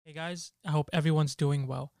Hey guys, I hope everyone's doing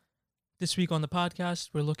well. This week on the podcast,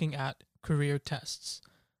 we're looking at career tests.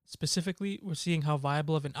 Specifically, we're seeing how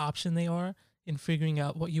viable of an option they are in figuring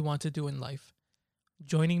out what you want to do in life.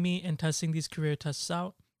 Joining me in testing these career tests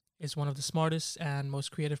out is one of the smartest and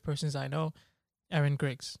most creative persons I know, Erin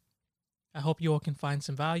Griggs. I hope you all can find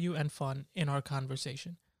some value and fun in our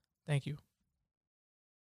conversation. Thank you.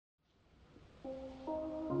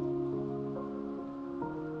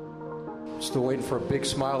 Still waiting for a big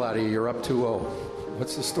smile out of you. You're up 2-0.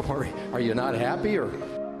 What's the story? Are you not happy or?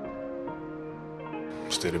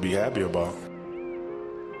 Still to be happy about.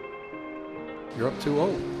 You're up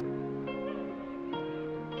 2-0.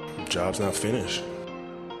 Job's not finished.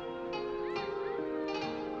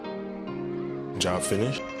 Job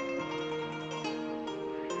finished?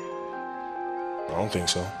 I don't think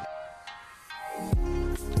so.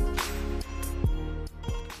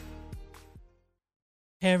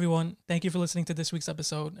 Hey everyone, thank you for listening to this week's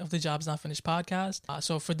episode of the Jobs Not Finished podcast.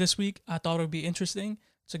 So for this week, I thought it would be interesting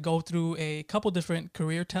to go through a couple different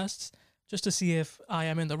career tests just to see if I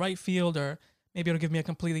am in the right field or maybe it'll give me a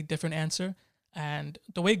completely different answer. And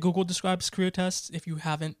the way Google describes career tests, if you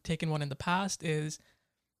haven't taken one in the past, is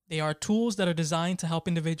they are tools that are designed to help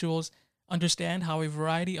individuals understand how a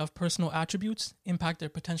variety of personal attributes impact their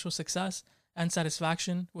potential success and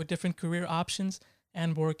satisfaction with different career options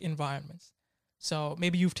and work environments. So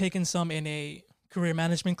maybe you've taken some in a career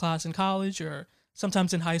management class in college, or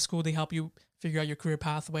sometimes in high school, they help you figure out your career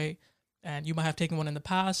pathway. And you might have taken one in the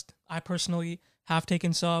past. I personally have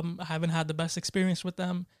taken some. I haven't had the best experience with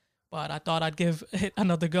them, but I thought I'd give it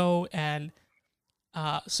another go. And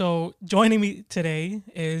so joining me today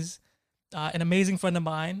is an amazing friend of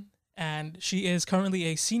mine, and she is currently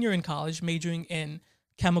a senior in college majoring in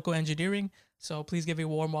chemical engineering. So please give a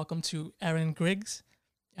warm welcome to Erin Griggs.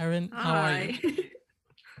 Erin, how are you?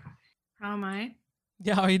 How am I?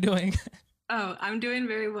 Yeah, how are you doing? Oh, I'm doing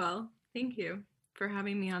very well. Thank you for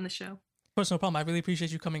having me on the show. Of course, no problem. I really appreciate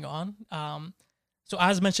you coming on. So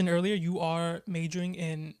as mentioned earlier, you are majoring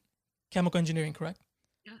in chemical engineering, correct?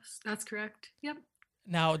 Yes, that's correct. Yep.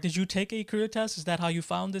 Now, did you take a career test? Is that how you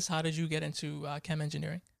found this? How did you get into chem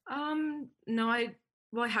engineering? No, I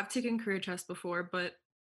have taken career tests before, but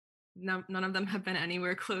none of them have been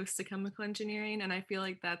anywhere close to chemical engineering, and I feel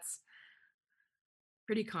like that's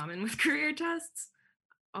pretty common with career tests,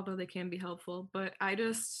 although they can be helpful. But I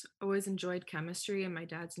just always enjoyed chemistry, and my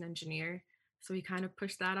dad's an engineer, so he kind of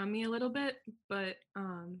pushed that on me a little bit. But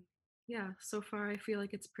yeah, so far I feel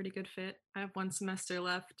like it's a pretty good fit. I have one semester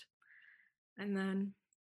left, and then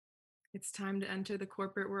it's time to enter the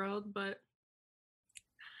corporate world, but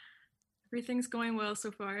everything's going well so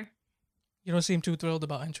far. You don't seem too thrilled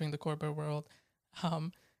about entering the corporate world. So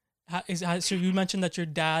you mentioned that your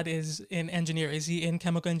dad is an engineer. Is he in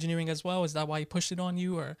chemical engineering as well? Is that why he pushed it on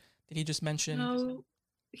you, or did he just mention? No,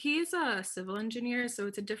 he's a civil engineer, so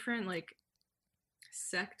it's a different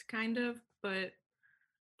sect kind of, but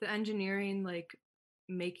the engineering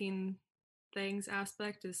making things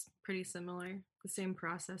aspect is pretty similar. The same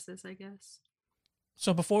processes, I guess.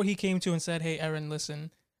 So before he came to you and said, "Hey, Erin, listen,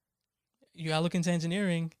 you gotta look into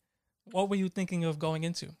engineering," what were you thinking of going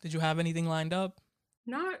into? Did you have anything lined up?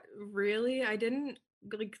 Not really. I didn't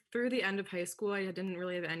through the end of high school, I didn't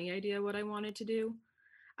really have any idea what I wanted to do.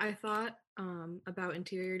 I thought about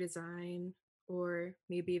interior design or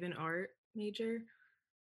maybe even art major,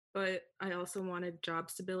 but I also wanted job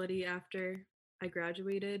stability after I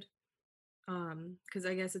graduated, because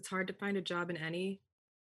I guess it's hard to find a job in any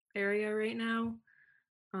area right now.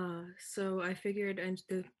 So I figured, and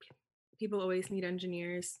the people always need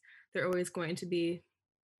engineers. They're always going to be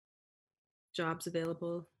jobs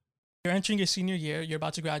available. You're entering your senior year. You're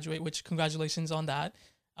about to graduate, which congratulations on that.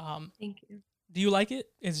 Thank you. Do you like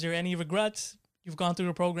it? Is there any regrets? You've gone through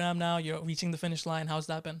the program now. You're reaching the finish line. How's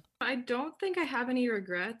that been? I don't think I have any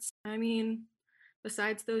regrets. I mean,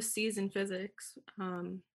 besides those C's in physics,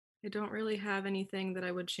 I don't really have anything that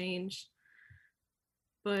I would change.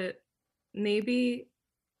 But maybe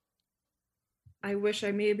I wish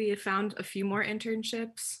I maybe found a few more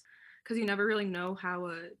internships, because you never really know how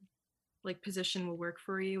a position will work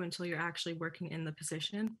for you until you're actually working in the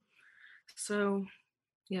position. So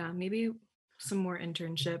yeah, maybe some more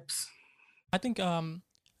internships. I think,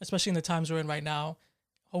 especially in the times we're in right now,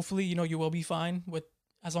 hopefully, you will be fine with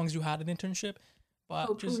as long as you had an internship. But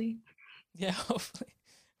hopefully. Yeah, hopefully.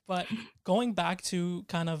 But going back to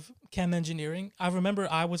kind of chem engineering, I remember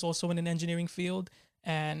I was also in an engineering field,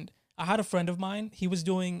 and I had a friend of mine. He was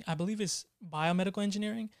doing, I believe, it's biomedical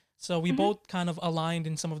engineering. So we both kind of aligned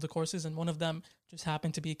in some of the courses, and one of them just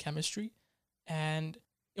happened to be chemistry. And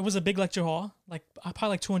it was a big lecture hall,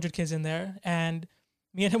 probably 200 kids in there. And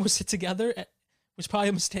me and him would sit together, which is probably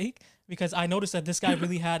a mistake because I noticed that this guy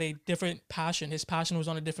really had a different passion. His passion was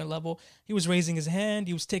on a different level. He was raising his hand.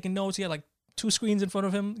 He was taking notes. He had like 2 screens in front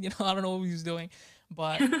of him. I don't know what he was doing,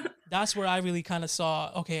 but that's where I really kind of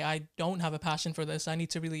saw, okay, I don't have a passion for this. I need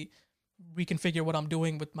to really reconfigure what I'm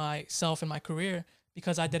doing with myself and my career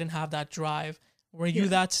because I didn't have that drive. Were you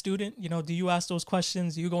that student? Do you ask those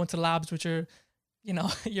questions? Do you go into labs with your,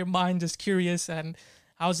 your mind is curious? And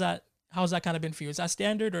how's that kind of been for you? Is that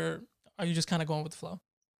standard, or are you just kind of going with the flow?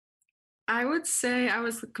 I would say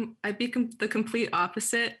I'd be the complete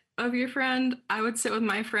opposite of your friend. I would sit with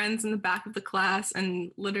my friends in the back of the class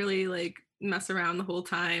and literally like mess around the whole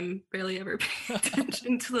time, barely ever pay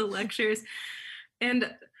attention to the lectures.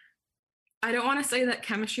 And I don't want to say that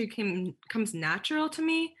chemistry comes natural to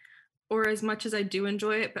me, or as much as I do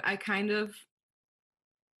enjoy it, but I'm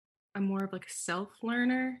more of like a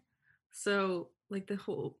self-learner. So like the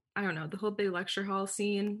whole big lecture hall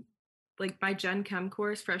scene, like my Gen Chem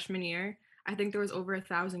course freshman year, I think there was over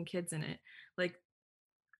 1,000 kids in it. Like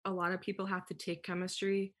a lot of people have to take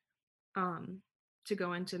chemistry to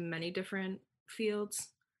go into many different fields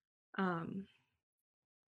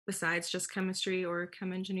besides just chemistry or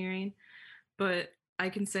chem engineering. But I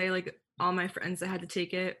can say like all my friends that had to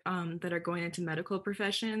take it that are going into medical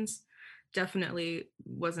professions definitely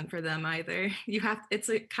wasn't for them either. It's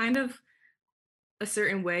like kind of a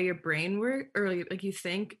certain way your brain works, or like you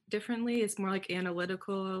think differently. It's more like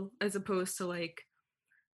analytical as opposed to like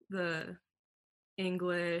the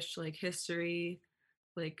English, like history,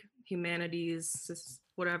 like humanities,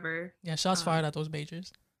 whatever. Yeah, shots fired at those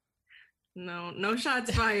majors. No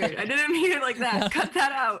shots fired. I didn't mean it like that. Cut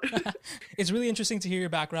that out. It's really interesting to hear your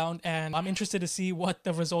background, and I'm interested to see what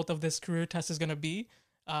the result of this career test is going to be.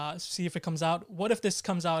 See if it comes out. What if this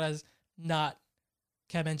comes out as not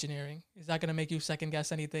chem engineering? Is that going to make you second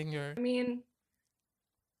guess anything? Or I mean,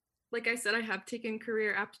 like I said, I have taken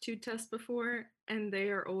career aptitude tests before, and they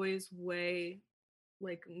are always way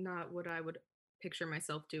like not what I would picture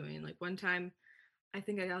myself doing. Like one time, I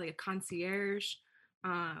think I got like a concierge,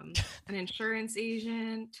 an insurance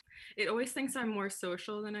agent. It always thinks I'm more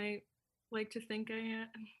social than I like to think I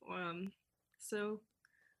am. So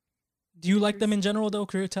do you like them in general though,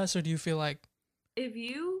 career tests, or do you feel like if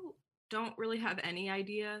you don't really have any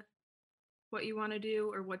idea what you want to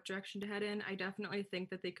do or what direction to head in, I definitely think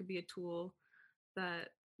that they could be a tool that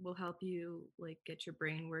will help you like get your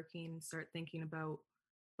brain working, start thinking about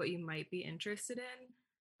what you might be interested in.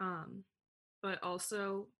 But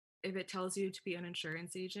also if it tells you to be an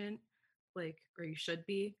insurance agent, like, or you should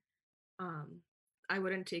be, I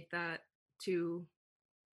wouldn't take that too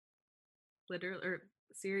literally or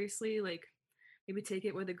seriously. Like maybe take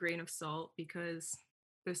it with a grain of salt because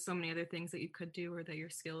there's so many other things that you could do or that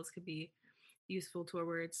your skills could be useful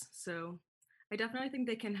towards. So I definitely think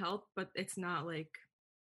they can help, but it's not like,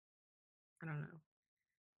 I don't know,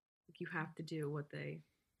 like you have to do what they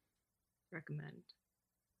recommend.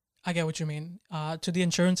 I get what you mean. To the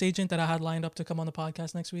insurance agent that I had lined up to come on the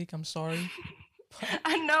podcast next week, I'm sorry.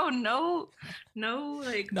 I know, no,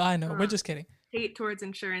 like no, I know. We're just kidding. Hate towards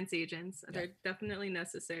insurance agents. They're definitely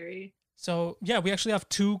necessary. So yeah, we actually have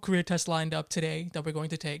 2 career tests lined up today that we're going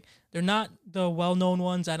to take. They're not the well-known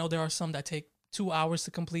ones. I know there are some that take 2 hours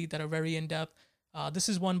to complete that are very in-depth. This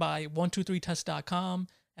is one by 123test.com,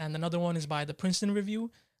 and another one is by the Princeton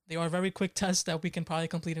Review. They are very quick tests that we can probably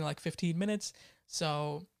complete in like 15 minutes.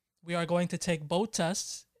 So we are going to take both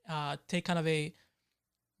tests, take kind of a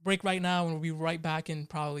break right now, and we'll be right back in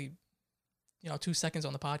probably 2 seconds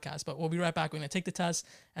on the podcast. But we'll be right back. We're going to take the test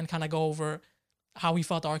and kind of go over how we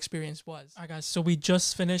felt our experience was. All right, guys. So we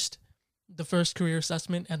just finished the first career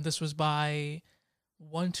assessment, and this was by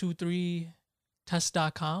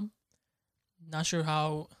 123test.com. Not sure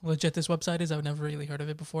how legit this website is. I've never really heard of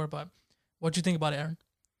it before, but what do you think about it, Aaron?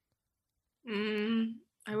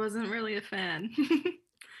 I wasn't really a fan.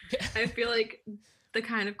 I feel like the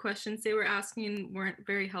kind of questions they were asking weren't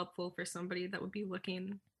very helpful for somebody that would be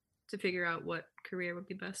looking to figure out what career would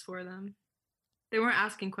be best for them. They weren't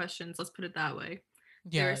asking questions, let's put it that way.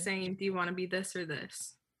 Yeah. They were saying, do you want to be this or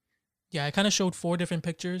this? Yeah, I kind of showed 4 different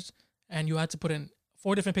pictures, and you had to put in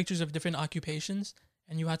 4 different pictures of different occupations,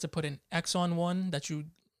 and you had to put an X on one that you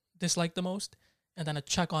disliked the most, and then a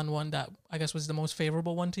check on one that I guess was the most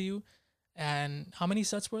favorable one to you. And how many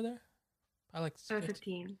sets were there? I like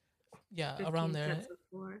 15. Yeah, 15 around there.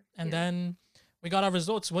 And yeah. Then we got our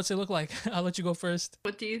results. What's it look like? I'll let you go first.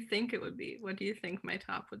 What do you think it would be? What do you think my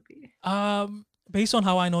top would be? Based on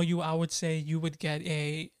how I know you, I would say you would get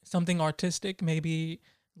something artistic, maybe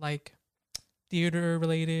like theater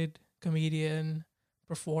related, comedian,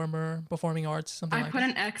 performer, performing arts, something I like put that.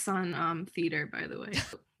 an X on theater, by the way.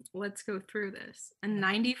 Let's go through this. A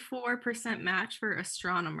 94% match for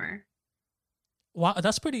astronomer. Wow,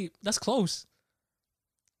 that's close.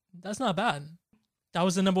 That's not bad. That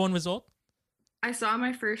was the number one result. I saw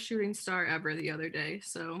my first shooting star ever the other day,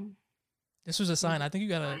 so This was a sign. I think you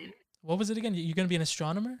gotta. fine. What was it again? You're gonna be an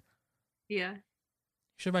astronomer. Yeah. You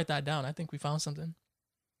should write that down. I think we found something.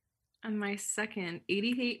 And my second,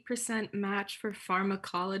 88% match for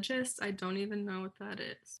pharmacologist. I don't even know what that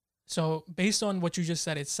is. So based on what you just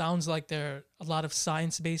said, it sounds like there are a lot of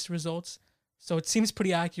science-based results. So it seems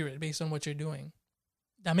pretty accurate based on what you're doing.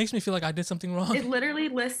 That makes me feel like I did something wrong. It literally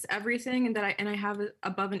lists everything, and I have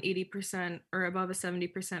above an 80% or above a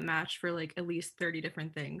 70% match for like at least 30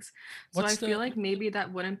 different things. So What's I feel the like maybe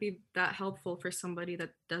that wouldn't be that helpful for somebody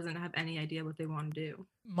that doesn't have any idea what they want to do.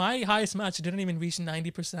 My highest match didn't even reach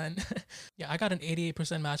 90%. Yeah, I got an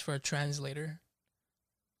 88% match for a translator.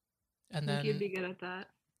 And I think you'd then be good at that.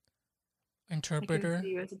 I can interpreter. see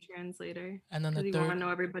you as a translator And then because the you want to third. know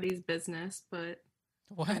everybody's business, but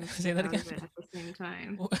What? kind of Say stay that out again. of it at the same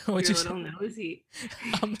time. What You're you a little say? nosy.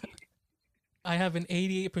 Um, I have an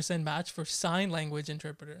 88% match for sign language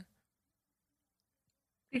interpreter.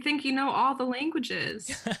 I think you know all the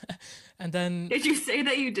languages. And then Did you say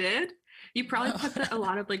that you did? You probably no. put a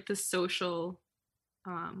lot of like the social.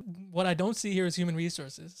 What I don't see here is human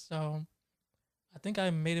resources. So I think I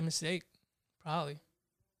made a mistake. Probably.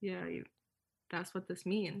 Yeah, that's what this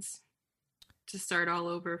means. To start all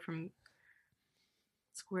over from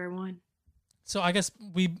square one. So I guess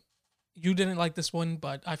you didn't like this one,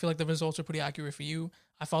 but I feel like the results are pretty accurate for you.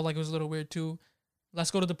 I felt like it was a little weird too.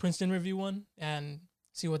 Let's go to the Princeton review one and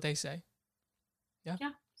see what they say. Yeah,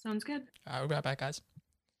 sounds good. All right, we'll be right back, guys.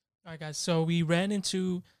 All right, guys. So we ran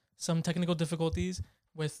into some technical difficulties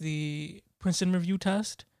with the Princeton review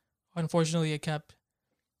test. Unfortunately, it kept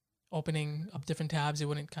opening up different tabs. It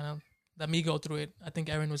wouldn't kind of let me go through it. I think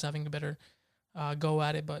Erin was having a better go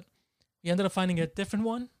at it, but we ended up finding a different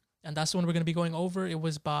one, and that's the one we're going to be going over. It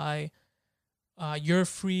was by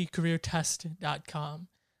yourfreecareertest.com.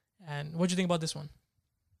 And what do you think about this one?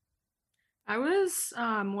 I was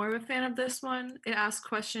more of a fan of this one. It asked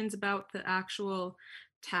questions about the actual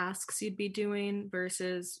tasks you'd be doing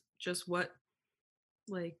versus just what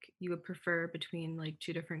like you would prefer between like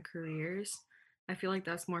two different careers. I feel like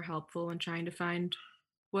that's more helpful when trying to find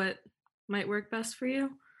what might work best for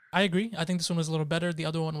you. I agree. I think this one was a little better. The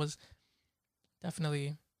other one was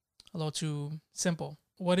definitely a little too simple.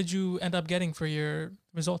 What did you end up getting for your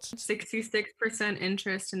results? 66%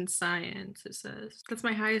 interest in science, it says. That's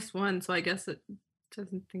my highest one, so I guess it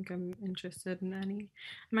doesn't think I'm interested in any.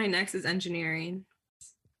 My next is engineering.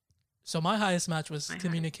 So my highest match was My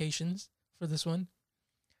communications for this one.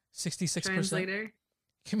 66%. Translator.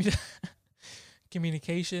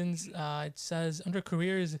 Communications. It says under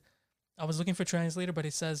careers, I was looking for translator, but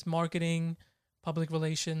it says marketing, public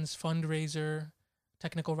relations, fundraiser,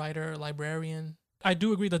 technical writer, librarian. I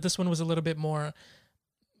do agree that this one was a little bit more.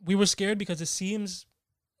 We were scared because it seems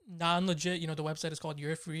non-legit. You know, the website is called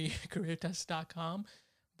yourfreecareertest.com,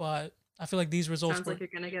 but I feel like these results Sounds like you're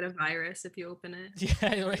gonna get a virus if you open it.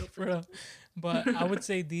 yeah, right, for real. But I would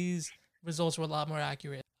say these results were a lot more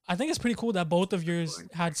accurate. I think it's pretty cool that both of yours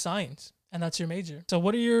had science, and that's your major. So,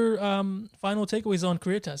 what are your final takeaways on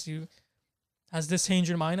career tests? Has this changed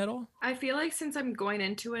your mind at all? I feel like since I'm going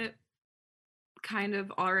into it kind of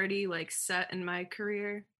already like set in my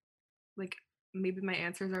career, like maybe my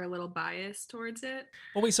answers are a little biased towards it.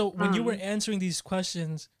 But wait, so when you were Um, answering these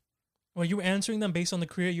questions, were you answering them based on the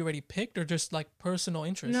career you already picked, or just like personal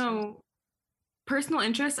interest? No, personal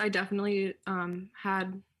interest, I definitely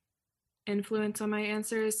had influence on my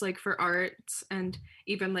answers. Like for arts and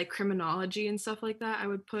even like criminology and stuff like that, I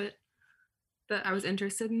would put that I was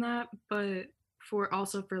interested in that. But for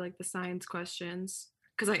also for like the science questions,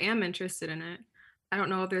 because I am interested in it, I don't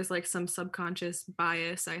know if there's like some subconscious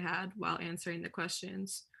bias I had while answering the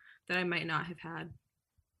questions that I might not have had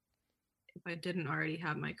if I didn't already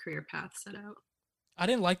have my career path set out. I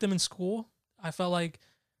didn't like them in school. I felt like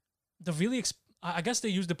the really, I guess they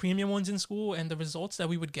used the premium ones in school, and the results that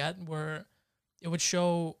we would get were, it would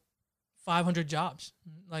show 500 jobs.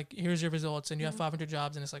 Like, here's your results, and you have 500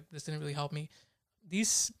 jobs, and it's like, this didn't really help me.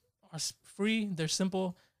 These are free, they're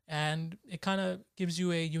simple, and it kind of gives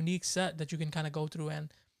you a unique set that you can kind of go through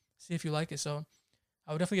and see if you like it. So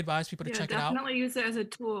I would definitely advise people to Yeah, check it out. definitely use it as a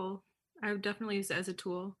tool. I would definitely use it as a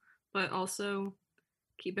tool, but also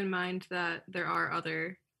keep in mind that there are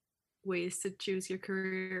other ways to choose your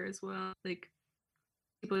career as well. Like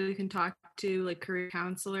people you can talk to, like career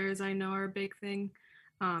counselors, I know are a big thing.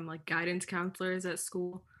 Like guidance counselors at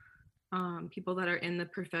school. people that are in the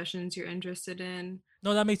professions you're interested in.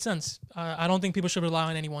 No, that makes sense. I don't think people should rely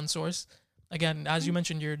on any one source. Again, as you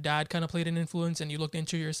mentioned, your dad kind of played an influence, and you looked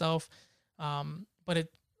into yourself. But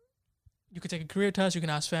you could take a career test. You can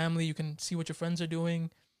ask family. You can see what your friends are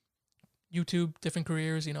doing. YouTube, different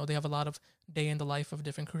careers. You know, they have a lot of day in the life of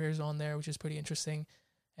different careers on there, which is pretty interesting.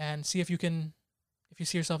 And see if you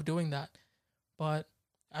see yourself doing that. But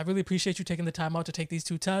I really appreciate you taking the time out to take these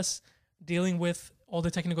 2 tests, dealing with all the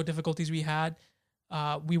technical difficulties we had.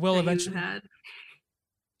 We will eventually.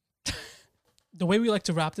 The way we like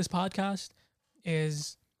to wrap this podcast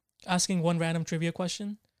is asking one random trivia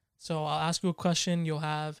question. So I'll ask you a question. You'll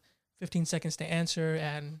have 15 seconds to answer,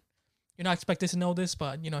 and you're not expected to know this,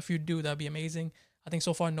 but if you do, that'd be amazing. I think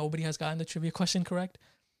so far nobody has gotten the trivia question correct.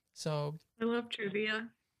 So I love trivia.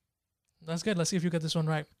 That's good. Let's see if you get this one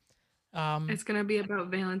right. It's gonna be about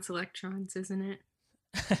valence electrons, isn't it?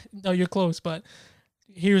 No, you're close, but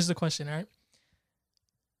here's the question, all right?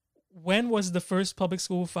 When was the first public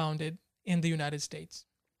school founded in the United States?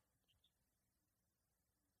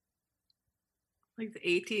 Like the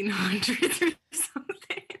 1800s or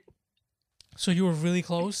something. So you were really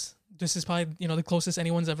close. This is probably, the closest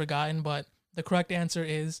anyone's ever gotten, but the correct answer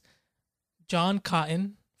is John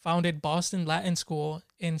Cotton founded Boston Latin School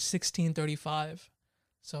in 1635.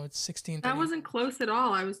 So it's 1630. That wasn't close at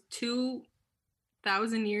all. I was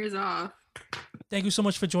 2,000 years off. Thank you so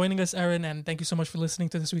much for joining us, Erin, and thank you so much for listening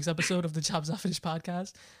to this week's episode of the Jobs Not Finished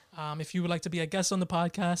podcast. If you would like to be a guest on the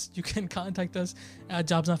podcast, you can contact us at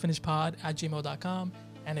jobsnotfinishedpod@gmail.com.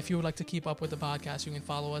 And if you would like to keep up with the podcast, you can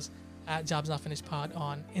follow us at jobsnotfinishedpod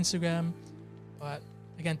on Instagram. But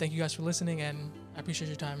again, thank you guys for listening, and I appreciate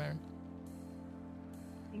your time, Erin.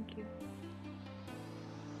 Thank you.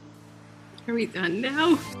 Are we done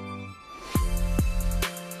now?